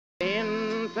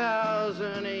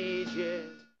1,000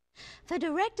 ages. For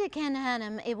director Ken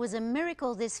Hannum, it was a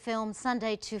miracle this film,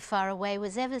 Sunday Too Far Away,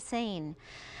 was ever seen.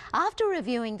 After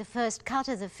reviewing the first cut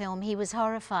of the film, he was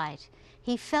horrified.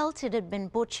 He felt it had been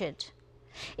butchered.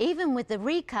 Even with the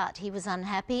recut, he was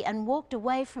unhappy and walked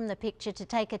away from the picture to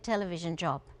take a television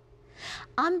job.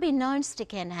 Unbeknownst to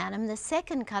Ken Hannum, the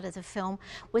second cut of the film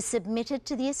was submitted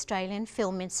to the Australian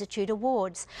Film Institute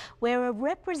Awards, where a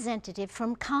representative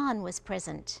from Cannes was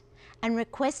present and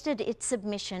requested its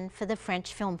submission for the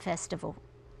French Film Festival.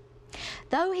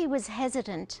 Though he was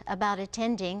hesitant about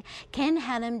attending, Ken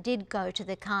Hannum did go to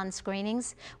the Cannes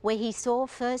screenings, where he saw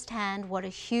firsthand what a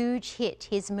huge hit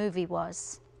his movie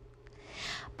was.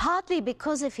 Partly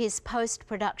because of his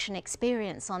post-production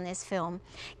experience on this film,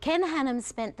 Ken Hannum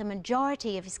spent the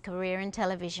majority of his career in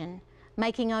television,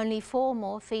 making only 4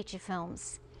 more feature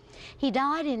films. He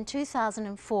died in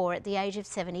 2004 at the age of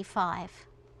 75.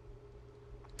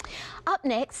 Up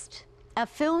next, a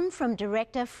film from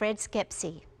director Fred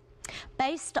Skepsey,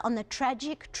 based on the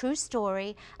tragic true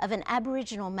story of an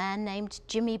Aboriginal man named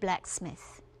Jimmy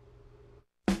Blacksmith.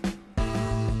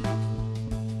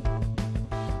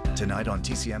 Tonight on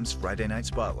TCM's Friday Night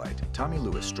Spotlight, Tommy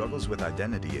Lewis struggles with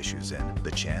identity issues in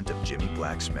The Chant of Jimmy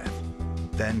Blacksmith.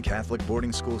 Then Catholic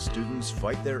boarding school students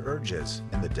fight their urges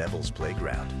in The Devil's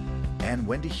Playground. And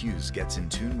Wendy Hughes gets in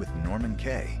tune with Norman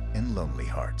Kay in Lonely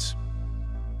Hearts.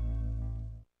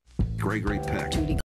 Great pick.